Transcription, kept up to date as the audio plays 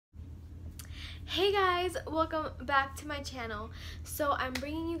Hey guys, welcome back to my channel. So I'm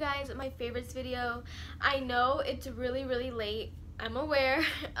bringing you guys my favorites video. I know it's really late, I'm aware.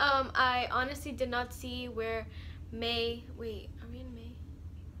 I honestly did not see where May, wait, are we in May?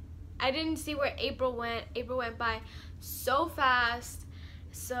 I didn't see where April went. April went by so fast,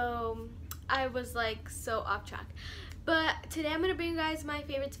 so I was like so off track. But today I'm gonna bring you guys my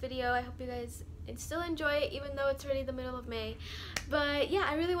favorites video. I hope you guys still enjoy it even though it's already the middle of May. But yeah,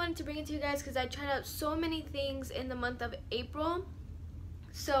 I really wanted to bring it to you guys because I tried out so many things in the month of April.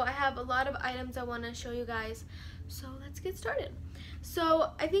 So I have a lot of items I want to show you guys. So let's get started.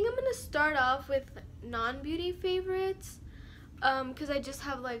 So I think I'm gonna start off with non-beauty favorites because I just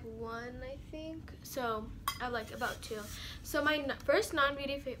have like one, I think. So I have like about two. So my first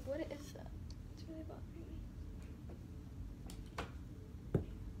non-beauty favorite, what is that? It's really bothering me.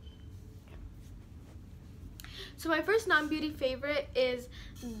 So my first non-beauty favorite is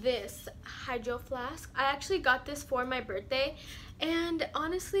this Hydro Flask. I actually got this for my birthday, and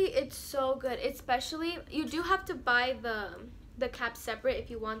honestly, it's so good. Especially, you do have to buy the cap separate if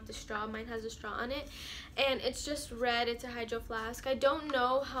you want the straw. Mine has a straw on it, and it's just red. It's a Hydro Flask. I don't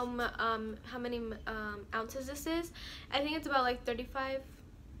know how many ounces this is. I think it's about like 35,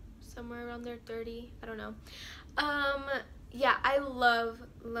 somewhere around there, 30. I don't know. Yeah, I love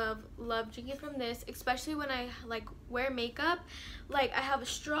drinking from this, especially when I like wear makeup. Like I have a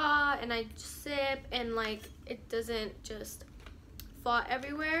straw and I just sip, and like it doesn't just fall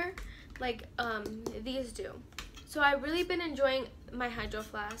everywhere like these do. So I've really been enjoying my Hydro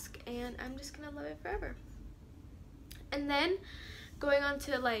Flask, and I'm just gonna love it forever. And then going on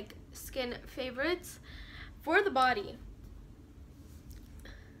to like skin favorites for the body,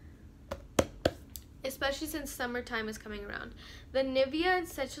 especially since summertime is coming around. The Nivea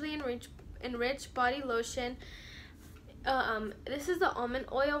Essentially Enriched Body Lotion. This is the almond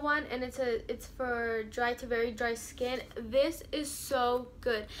oil one, and it's for dry to very dry skin. This is so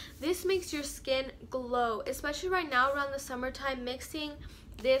good. This makes your skin glow, especially right now around the summertime. Mixing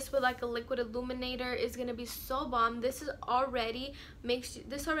this with like a liquid illuminator is gonna be so bomb. This already makes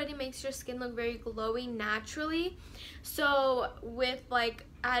your skin look very glowy naturally. So with like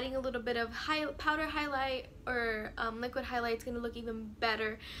adding a little bit of powder highlight or liquid highlight, it's gonna look even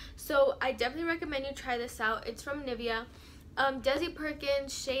better. So I definitely recommend you try this out. It's from Nivea. Desi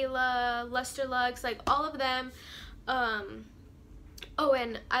Perkins, Shayla, Luster Lux, like all of them. Oh,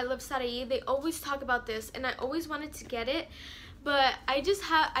 and I Love Sarai. They always talk about this, and I always wanted to get it. But I just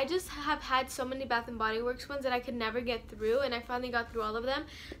have had so many Bath and Body Works ones that I could never get through, and I finally got through all of them.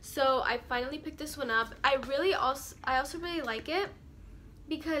 So I finally picked this one up. I also really like it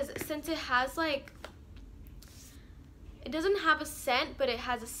because since it has like, it doesn't have a scent, but it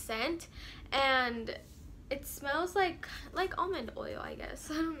has a scent, and it smells like almond oil, I guess.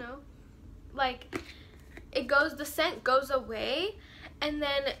 I don't know. Like the scent goes away, and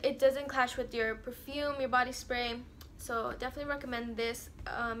then it doesn't clash with your perfume, your body spray. So definitely recommend this.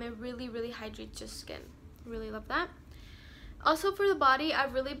 It really hydrates your skin. Really love that. Also for the body,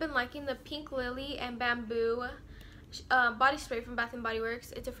 I've really been liking the Pink Lily and Bamboo body spray from Bath and Body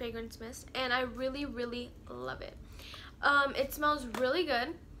Works. It's a fragrance mist, and I really love it. It smells really good.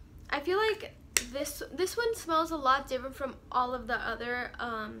 I feel like this one smells a lot different from all of the other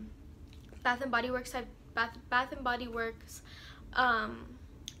Bath and Body Works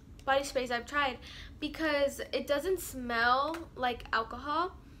body sprays I've tried, because it doesn't smell like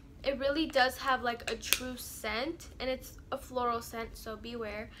alcohol. It really does have like a true scent, and it's a floral scent, so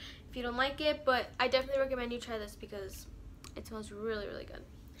beware if you don't like it. But I definitely recommend you try this because it smells really good.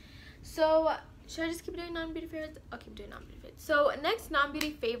 So should I just keep doing non-beauty favorites? I'll keep doing non-beauty favorites. So next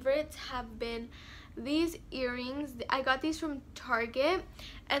non-beauty favorites have been these earrings. I got these from Target,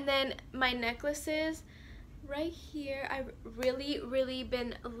 and then my necklaces right here. I've really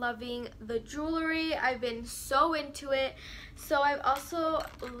been loving the jewelry. I've been so into it. So I've also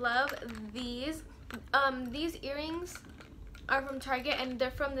loved these. These earrings are from Target, and they're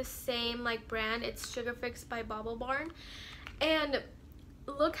from the same like brand. It's Sugar Fix by Bauble Barn, and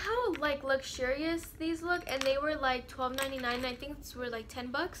look how like luxurious these look, and they were like $12.99. I think these were like 10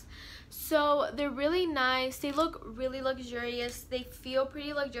 bucks. So they're really nice. They look really luxurious. They feel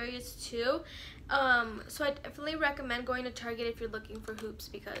pretty luxurious too. So I definitely recommend going to Target if you're looking for hoops,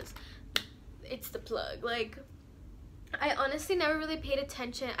 because it's the plug. Like, I honestly never really paid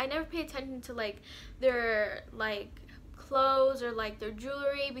attention. I never paid attention to like their like clothes or like their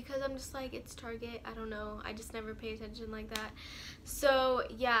jewelry, because I'm just like, it's Target. I don't know. I just never pay attention like that. So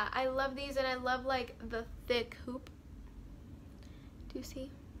yeah, I love these, and I love like the thick hoop. Do you see?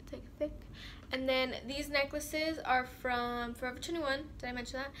 It's like thick. And then these necklaces are from Forever 21. Did I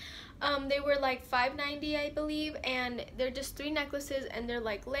mention that? They were like $5.90, I believe, and they're just 3 necklaces, and they're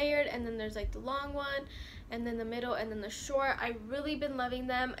like layered, and then there's like the long one, and then the middle, and then the short. I've really been loving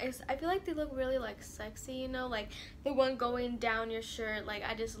them. I feel like they look really like sexy, you know, like the one going down your shirt. Like,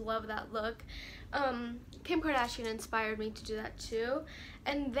 I just love that look. Kim Kardashian inspired me to do that too.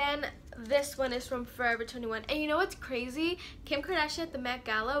 And then this one is from Forever 21. And you know what's crazy? Kim Kardashian at the Met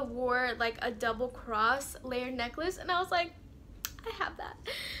Gala wore like a double cross layered necklace, and I was like, I have that.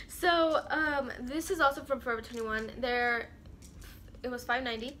 So this is also from Forever 21. It was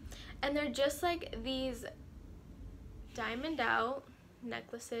 $5.90, and they're just like these diamond out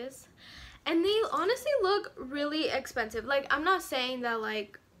necklaces, and they honestly look really expensive. Like, I'm not saying that,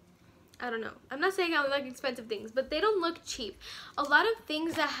 like, I don't know, I'm not saying I like expensive things, but they don't look cheap. A lot of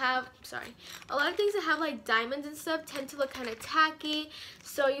things that have like diamonds and stuff tend to look kind of tacky,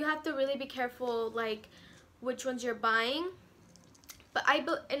 so you have to really be careful like which ones you're buying. But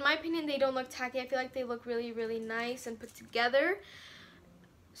in my opinion, they don't look tacky. I feel like they look really, really nice and put together.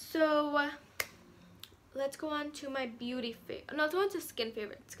 So let's go on to my let's go on to skin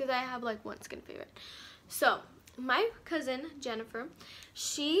favorites, because I have like one skin favorite. So my cousin Jennifer,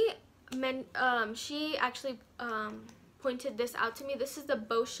 she actually pointed this out to me. This is the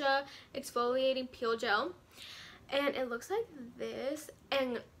Boscia exfoliating peel gel, and it looks like this.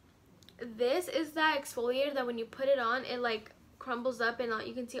 And this is that exfoliator that when you put it on, it like crumbles up, and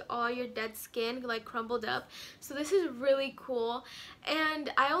you can see all your dead skin like crumbled up. So this is really cool,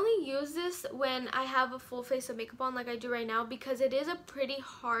 and I only use this when I have a full face of makeup on like I do right now, because it is a pretty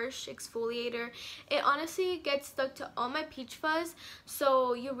harsh exfoliator. It honestly gets stuck to all my peach fuzz,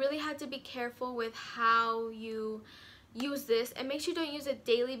 so you really have to be careful with how you use this, and make sure you don't use it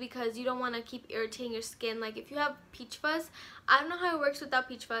daily, because you don't want to keep irritating your skin. Like, if you have peach fuzz, I don't know how it works without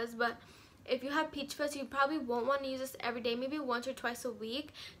peach fuzz, but if you have peach fuzz, you probably won't want to use this every day, maybe once or twice a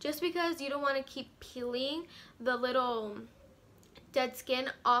week, just because you don't want to keep peeling the little dead skin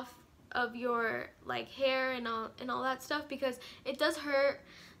off of your like hair and all that stuff, because it does hurt.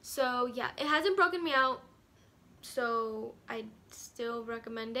 So yeah, it hasn't broken me out, so I still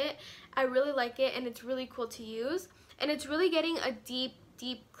recommend it. I really like it, and it's really cool to use, and it's really getting a deep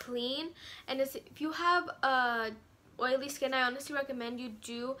clean. And if you have oily skin, I honestly recommend you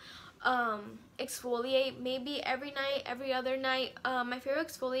do exfoliate maybe every night, every other night. My favorite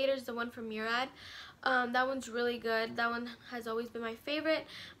exfoliator is the one from Murad. That one's really good. That one has always been my favorite,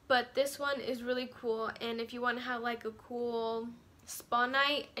 but this one is really cool, and if you want to have like a cool spa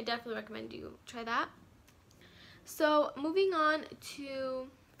night, I definitely recommend you try that. So moving on to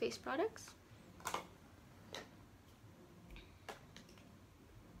face products.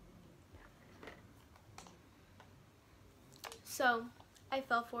 So I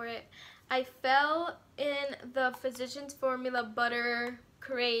fell for it. I fell in the Physicians Formula Butter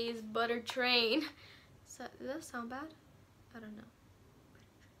Craze Butter Train. So, does that sound bad? I don't know.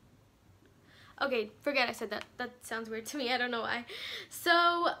 Okay, forget I said that. That sounds weird to me. I don't know why.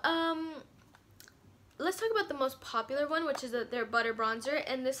 So, let's talk about the most popular one, which is their Butter Bronzer.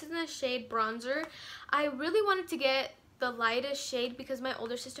 And this is in the shade Bronzer. I really wanted to get the lightest shade because my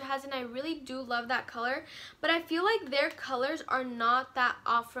older sister has it, and I really do love that color, but I feel like their colors are not that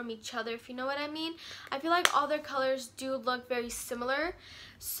off from each other, if you know what I mean. I feel like all their colors do look very similar,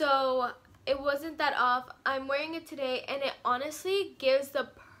 so it wasn't that off. I'm wearing it today, and it honestly gives the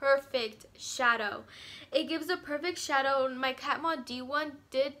perfect shadow. It gives a perfect shadow. My Kat Von D one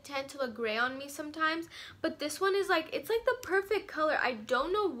did tend to look gray on me sometimes, but this one is like, it's like the perfect color. I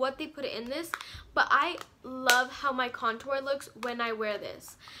don't know what they put in this, but I love how my contour looks when I wear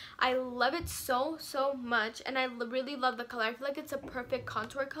this. I love it so much, and I really love the color. I feel like it's a perfect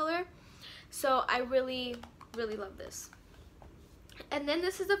contour color, so I really love this. And then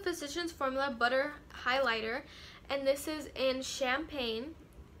this is the Physicians Formula Butter Highlighter, and this is in Champagne.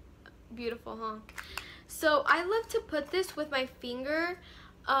 Beautiful, huh? So I love to put this with my finger.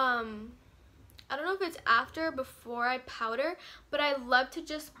 I don't know if it's after or before I powder, but I love to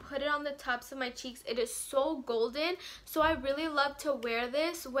just put it on the tops of my cheeks. It is so golden, so I really love to wear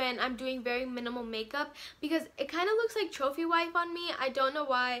this when I'm doing very minimal makeup, because it kind of looks like trophy wife on me. I don't know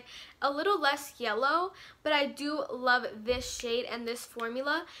why. A little less yellow, but I do love this shade and this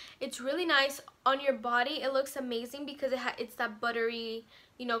formula. It's really nice on your body. It looks amazing because it's that buttery,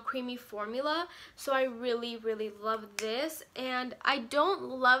 you know, creamy formula. So I really love this, and I don't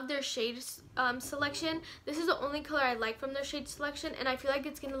love their shade selection. This is the only color I like from their shade selection, and I feel like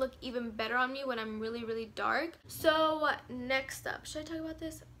it's gonna look even better on me when I'm really dark. So next up, should I talk about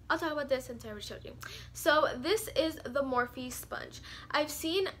this? I'll talk about this since I already showed you. So this is the Morphe sponge. I've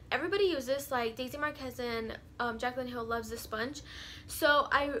seen everybody use this, like Daisy Marquez and Jaclyn Hill loves this sponge. So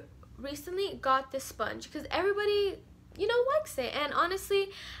I recently got this sponge because everybody, you know, likes it. And honestly,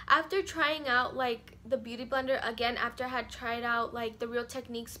 after trying out like the Beauty Blender again, after I had tried out like the Real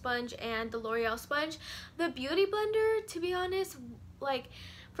Technique sponge and the L'Oreal sponge, the Beauty Blender, to be honest, like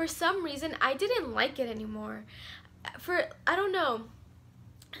for some reason I didn't like it anymore. I don't know,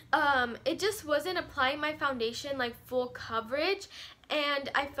 it just wasn't applying my foundation like full coverage,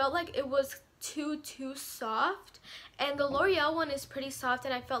 and I felt like it was too soft. And the L'Oreal one is pretty soft,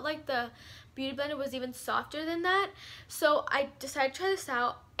 and I felt like the Beauty Blender was even softer than that. So I decided to try this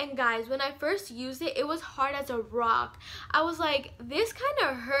out, and guys, when I first used it, it was hard as a rock. I was like, this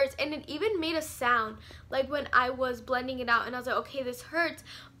kind of hurts, and it even made a sound like when I was blending it out, and I was like, okay, this hurts.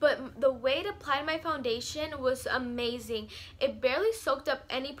 But the way to apply my foundation was amazing. It barely soaked up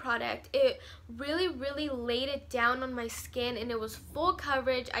any product. It really laid it down on my skin, and it was full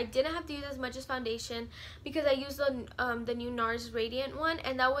coverage. I didn't have to use as much as foundation because I used the new NARS Radiant one,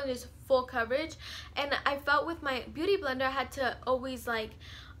 and that one is full coverage. And I felt with my Beauty Blender, I had to always like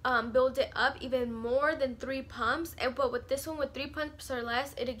build it up even more than 3 pumps, but with this one, with 3 pumps or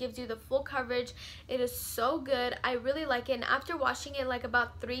less, it gives you the full coverage. It is so good. I really like it, and after washing it like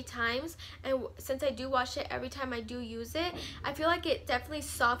about 3 times, and since I do wash it every time I do use it, I feel like it definitely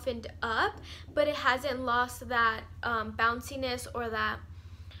softened up, but it hasn't lost that bounciness or that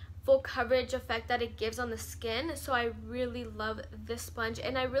full coverage effect that it gives on the skin. So I really love this sponge,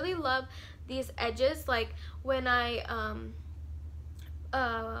 and I really love these edges, like when I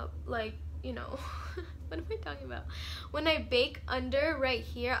like, you know, what am I talking about? When I bake under right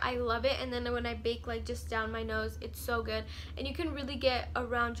here, I love it. And then when I bake like just down my nose, it's so good. And you can really get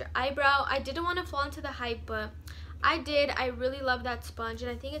around your eyebrow. I didn't want to fall into the hype, but I did. I really love that sponge,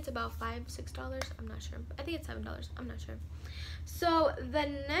 and I think it's about $5-6. I'm not sure. I think it's $7. I'm not sure. So the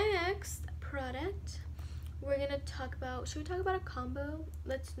next product we're gonna talk about, should we talk about a combo?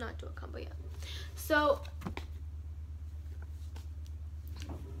 Let's not do a combo yet. So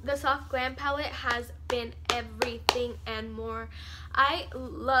the Soft Glam palette has been everything and more. I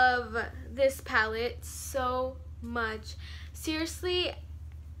love this palette so much. Seriously,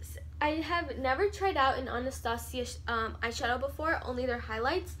 I have never tried out an Anastasia eyeshadow before, only their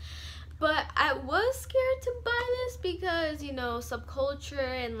highlights. But I was scared to buy this because, you know,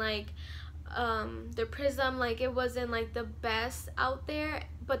 Subculture and like their Prism, like it wasn't like the best out there.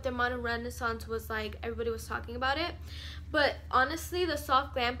 But the Modern Renaissance was like, everybody was talking about it. But honestly, the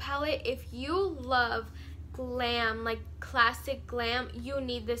Soft Glam palette, if you love glam, like classic glam, you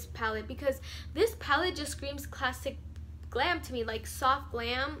need this palette, because this palette just screams classic glam to me. Like soft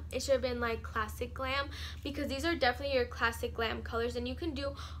glam, it should have been like classic glam, because these are definitely your classic glam colors, and you can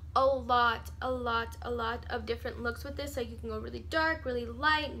do a lot of different looks with this. Like you can go really dark, really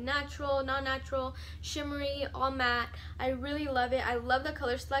light, natural, non-natural, shimmery, all matte. I really love it. I love the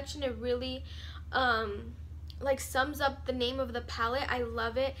color selection. It really like sums up the name of the palette. I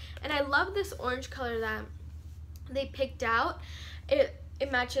love it, and I love this orange color that they picked out.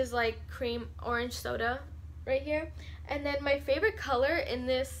 It matches like cream orange soda right here. And then my favorite color in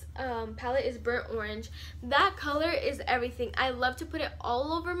this palette is burnt orange. That color is everything. I love to put it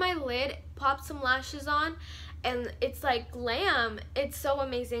all over my lid, pop some lashes on, and it's like glam. It's so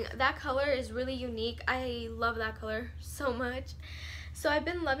amazing. That color is really unique. I love that color so much. So I've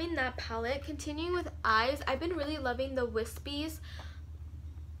been loving that palette. Continuing with eyes, I've been really loving the Wispies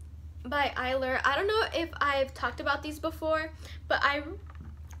by Eylure. I don't know if I've talked about these before, but I've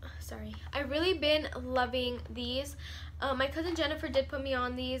really been loving these. My cousin Jennifer did put me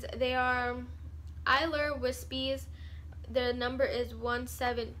on these. They are Eylure Wispies. The number is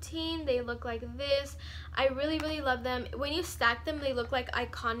 117. They look like this. I really love them. When you stack them, they look like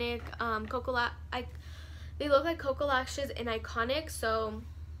iconic they look like Cocoa Lashes in Iconic, so,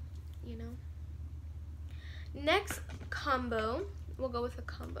 you know. Next combo, we'll go with a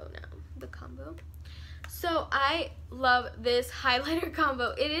combo now. The combo. So I love this highlighter combo.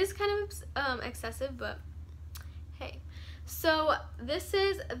 It is kind of excessive, but hey. So this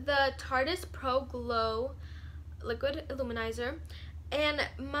is the Tarte's Pro Glow Liquid Illuminizer, and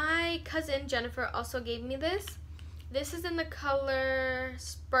my cousin Jennifer also gave me this. This is in the color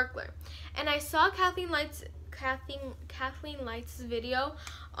Sparkler, and I saw Kathleen Light's video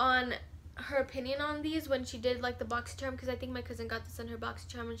on her opinion on these when she did like the BoxyCharm, because I think my cousin got this on her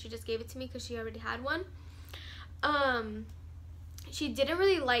BoxyCharm and she just gave it to me because she already had one. She didn't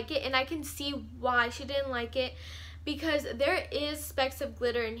really like it, and I can see why she didn't like it, because there is specks of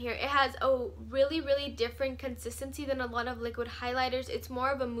glitter in here. It has a really different consistency than a lot of liquid highlighters. It's more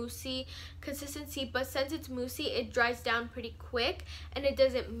of a moussey consistency, but since it's moussey, it dries down pretty quick and it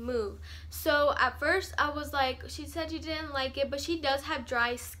doesn't move. So at first I was like, she said she didn't like it, but she does have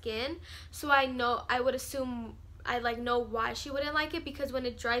dry skin, so I would assume I know why she wouldn't like it, because when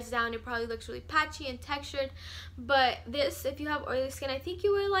it dries down it probably looks really patchy and textured. But this, if you have oily skin, I think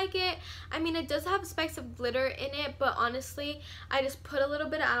you would like it. I mean, it does have specks of glitter in it, but honestly I just put a little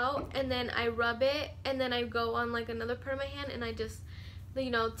bit out and then I rub it, and then I go on like another part of my hand and I just,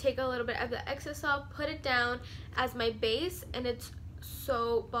 you know, take a little bit of the excess off, put it down as my base, and it's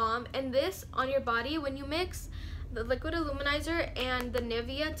so bomb. And this on your body, when you mix the liquid illuminizer and the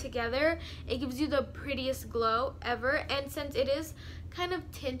Nivea together, it gives you the prettiest glow ever. And since it is kind of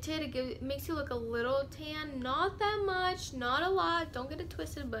tinted, it makes you look a little tan, not that much, not a lot, don't get it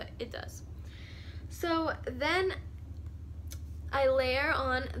twisted, but it does. So then I layer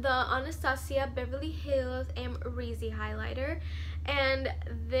on the Anastasia Beverly Hills Amrezy highlighter, and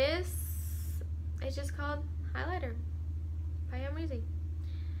this is just called highlighter by Amrezy.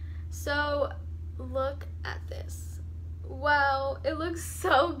 So look at this. Wow, it looks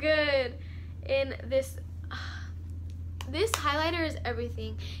so good in this. This highlighter is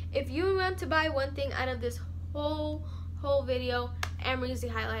everything. If you want to buy one thing out of this whole video,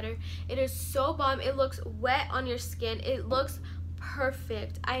 Amrezy highlighter. It is so bomb. It looks wet on your skin. It looks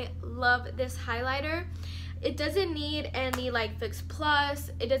perfect. I love this highlighter. It doesn't need any like Fix Plus.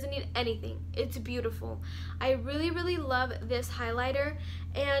 It doesn't need anything. It's beautiful. I really love this highlighter,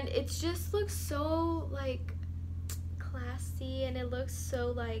 and it just looks so like classy, and it looks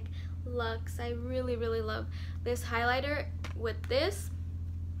so like luxe. I really love this highlighter with this.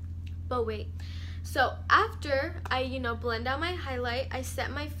 But wait, so after I blend out my highlight, I set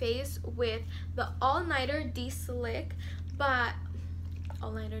my face with the All Nighter De-Slick by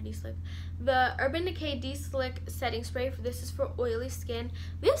the Urban Decay De-Slick setting spray. This is for oily skin.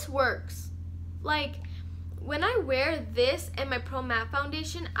 This works. Like, when I wear this and my Pro Matte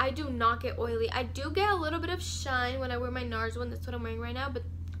foundation, I do not get oily. I do get a little bit of shine when I wear my NARS one. That's what I'm wearing right now, but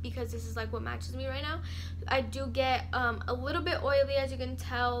because this is like what matches me right now, I do get a little bit oily, as you can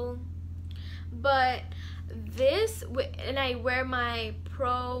tell. But this, and I wear my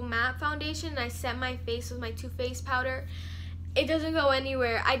Pro Matte foundation and I set my face with my Too Faced powder, it doesn't go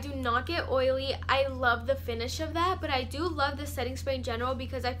anywhere. I do not get oily. I love the finish of that, but I do love the setting spray in general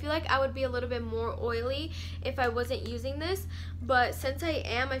because I feel like I would be a little bit more oily if I wasn't using this. But since I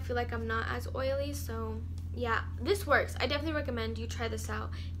am, I feel like I'm not as oily, so yeah, this works. I definitely recommend you try this out.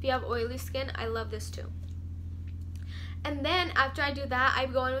 If you have oily skin, I love this too. And then after I do that, I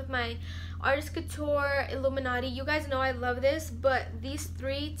go in with my Artist Couture Illuminati. You guys know I love this, but these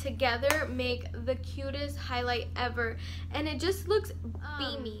three together make the cutest highlight ever. And it just looks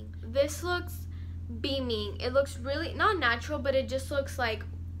beaming. This looks beaming. It looks really, not natural, but it just looks like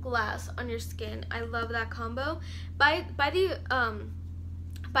glass on your skin. I love that combo. By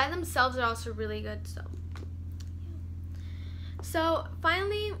themselves, they're also really good. So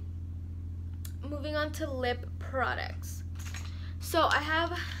finally, moving on to lip products. So I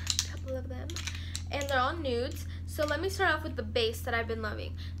have of them, and they're all nudes. So let me start off with the base that I've been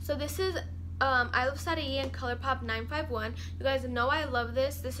loving. So this is I Love Sadie and ColourPop 951. You guys know I love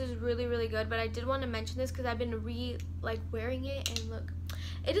this. This is really good, but I did want to mention this because I've been wearing it, and look,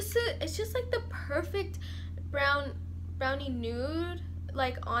 it's just like the perfect brownie nude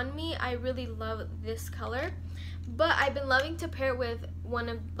like on me. I really love this color, but I've been loving to pair it with one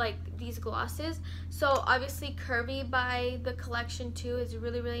of like these glosses. So obviously Curvy by the collection too is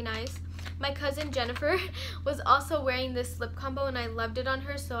really nice. My cousin Jennifer was also wearing this lip combo and I loved it on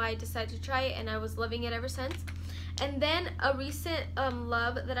her, so I decided to try it and I was loving it ever since. And then a recent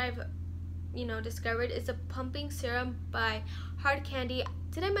love that I've discovered is a pumping serum by Hard Candy.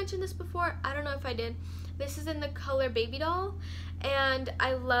 Did I mention this before? I don't know if I did. This is in the color Baby Doll, and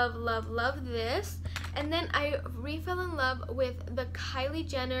I love this. And then I fell in love with the Kylie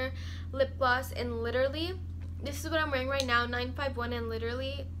Jenner lip gloss in Literally. This is what I'm wearing right now, 951 in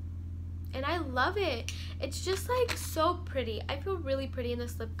Literally, and I love it. It's just like so pretty. I feel really pretty in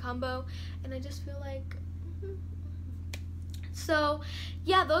this lip combo, and I just feel like So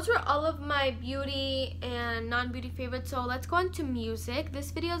yeah, those were all of my beauty and non-beauty favorites. So let's go on to music.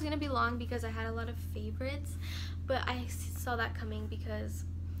 This video is gonna be long because I had a lot of favorites, but I saw that coming because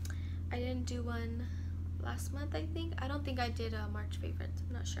I didn't do one last month. I don't think I did a March favorites,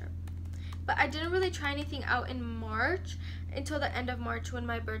 I'm not sure, but I didn't really try anything out in March until the end of March when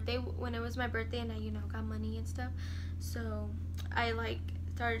it was my birthday and I got money and stuff. So I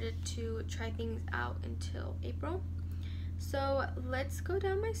started to try things out until April. So let's go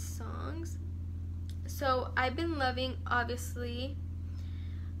down my songs. So I've been loving, obviously,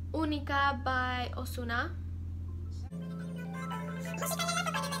 Única by Ozuna.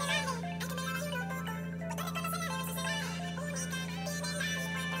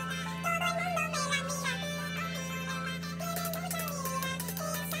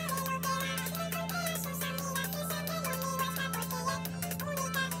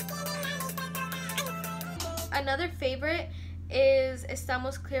 Another favorite is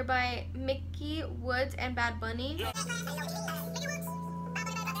Estamos Clear by Mickey Woods and Bad Bunny.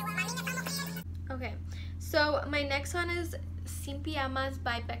 Okay, so my next one is Sin Pijamas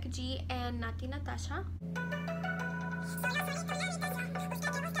by Becca G and Nati Natasha.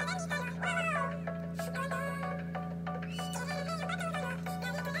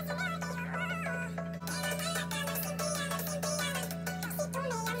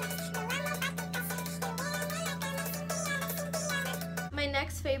 My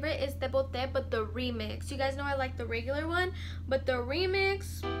next favorite is Debote, but the remix. You guys know I like the regular one, but the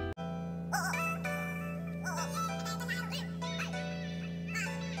remix.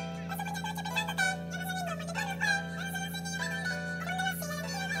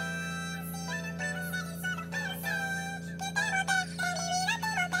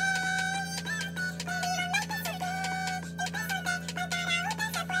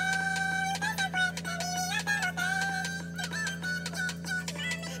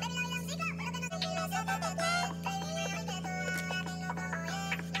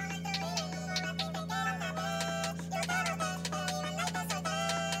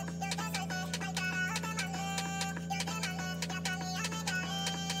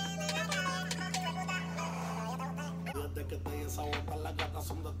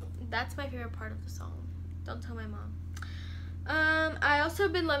 That's my favorite part of the song. Don't tell my mom. I also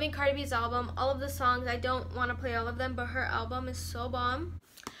been loving Cardi B's album. All of the songs, I don't want to play all of them, but her album is so bomb.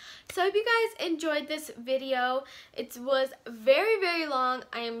 So I hope you guys enjoyed this video. It was very, very long.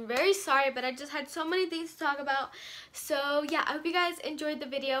 I am very sorry, but I just had so many things to talk about. So yeah, I hope you guys enjoyed the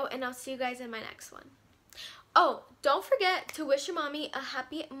video, and I'll see you guys in my next one. Oh, don't forget to wish your mommy a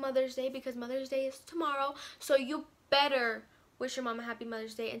happy Mother's Day, because Mother's Day is tomorrow. So you better wish your mom a happy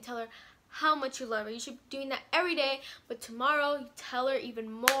Mother's Day and tell her how much you love her. You should be doing that every day, but tomorrow you tell her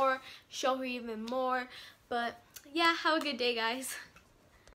even more, show her even more. But yeah, have a good day, guys.